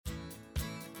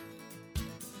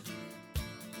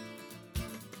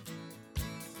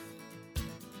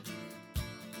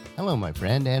Hello, my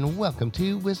friend, and welcome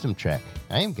to Wisdom Trek.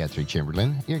 I am Guthrie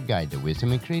Chamberlain, your guide to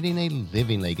wisdom and creating a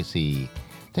living legacy.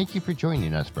 Thank you for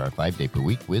joining us for our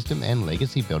 5-day-per-week wisdom and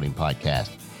legacy building podcast.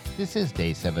 This is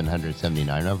day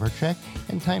 779 of our trek,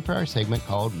 and time for our segment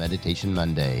called Meditation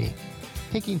Monday.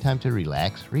 Taking time to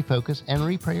relax, refocus, and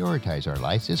reprioritize our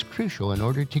lives is crucial in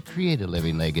order to create a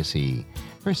living legacy.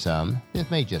 For some,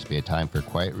 this may just be a time for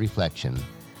quiet reflection.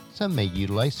 Some may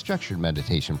utilize structured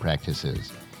meditation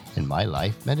practices. In my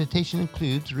life, meditation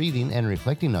includes reading and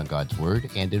reflecting on God's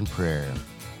Word and in prayer.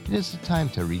 It is a time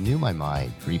to renew my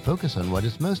mind, refocus on what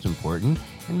is most important,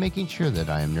 and making sure that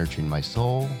I am nurturing my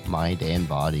soul, mind, and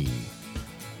body.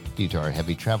 Due to our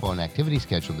heavy travel and activity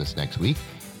schedule this next week,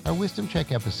 our Wisdom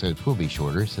Trek episodes will be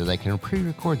shorter so that I can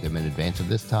pre-record them in advance of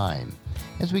this time.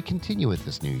 As we continue with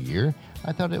this new year,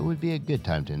 I thought it would be a good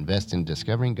time to invest in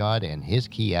discovering God and His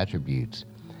key attributes.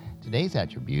 Today's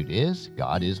attribute is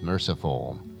God is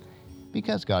merciful.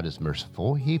 Because God is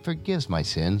merciful, He forgives my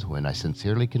sins when I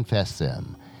sincerely confess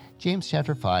them. James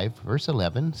chapter 5, verse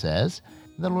 11 says,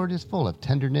 "The Lord is full of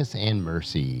tenderness and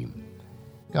mercy."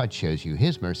 God shows you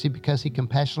His mercy because He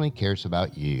compassionately cares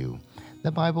about you.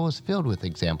 The Bible is filled with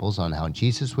examples on how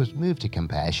Jesus was moved to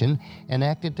compassion and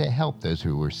acted to help those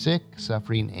who were sick,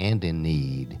 suffering, and in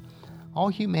need. All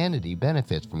humanity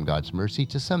benefits from God's mercy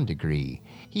to some degree.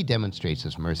 He demonstrates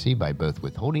His mercy by both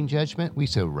withholding judgment we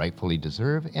so rightfully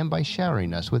deserve and by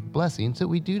showering us with blessings that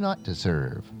we do not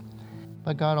deserve.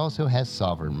 But God also has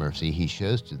sovereign mercy He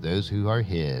shows to those who are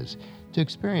His. To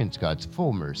experience God's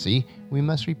full mercy, we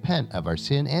must repent of our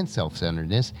sin and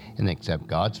self-centeredness and accept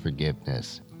God's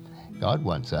forgiveness. God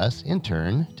wants us, in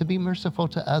turn, to be merciful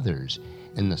to others.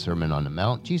 In the Sermon on the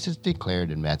Mount, Jesus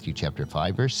declared in Matthew chapter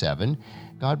 5, verse 7,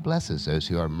 "God blesses those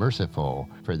who are merciful,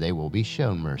 for they will be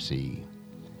shown mercy."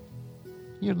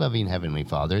 Your loving Heavenly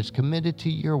Father is committed to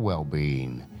your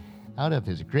well-being. Out of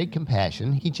His great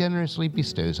compassion, He generously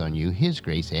bestows on you His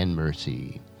grace and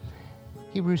mercy.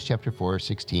 Hebrews chapter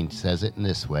 4:16 says it in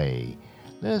this way,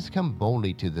 "Let us come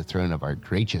boldly to the throne of our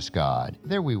gracious God.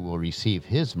 There we will receive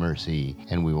His mercy,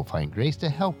 and we will find grace to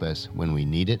help us when we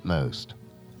need it most."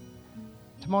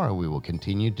 Tomorrow we will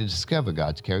continue to discover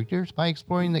God's characters by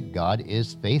exploring that God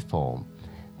is faithful.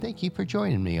 Thank you for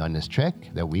joining me on this trek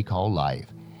that we call life.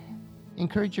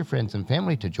 Encourage your friends and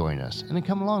family to join us and to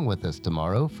come along with us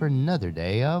tomorrow for another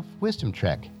day of Wisdom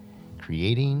Trek,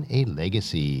 creating a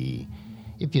legacy.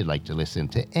 If you'd like to listen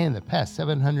to any of the past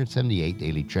 778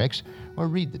 daily treks or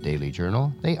read the daily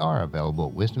journal, they are available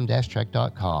at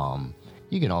wisdom-trek.com.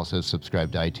 You can also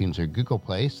subscribe to iTunes or Google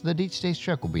Play so that each day's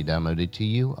trek will be downloaded to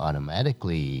you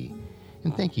automatically.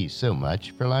 And thank you so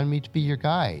much for allowing me to be your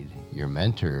guide, your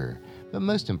mentor, but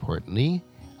most importantly,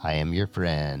 I am your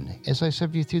friend as I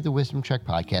serve you through the Wisdom Trek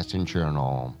podcast and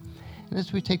journal. And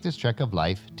as we take this trek of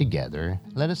life together,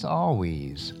 let us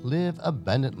always live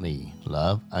abundantly,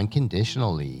 love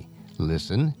unconditionally,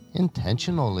 listen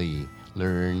intentionally,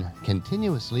 learn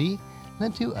continuously,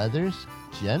 lend to others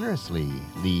generously,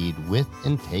 lead with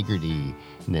integrity,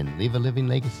 and then leave a living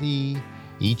legacy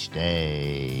each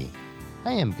day.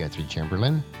 I am Guthrie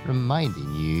Chamberlain,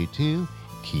 reminding you to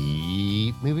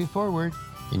keep moving forward,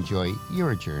 enjoy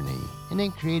your journey, and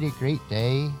then create a great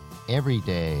day every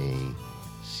day.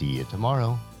 See you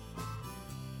tomorrow.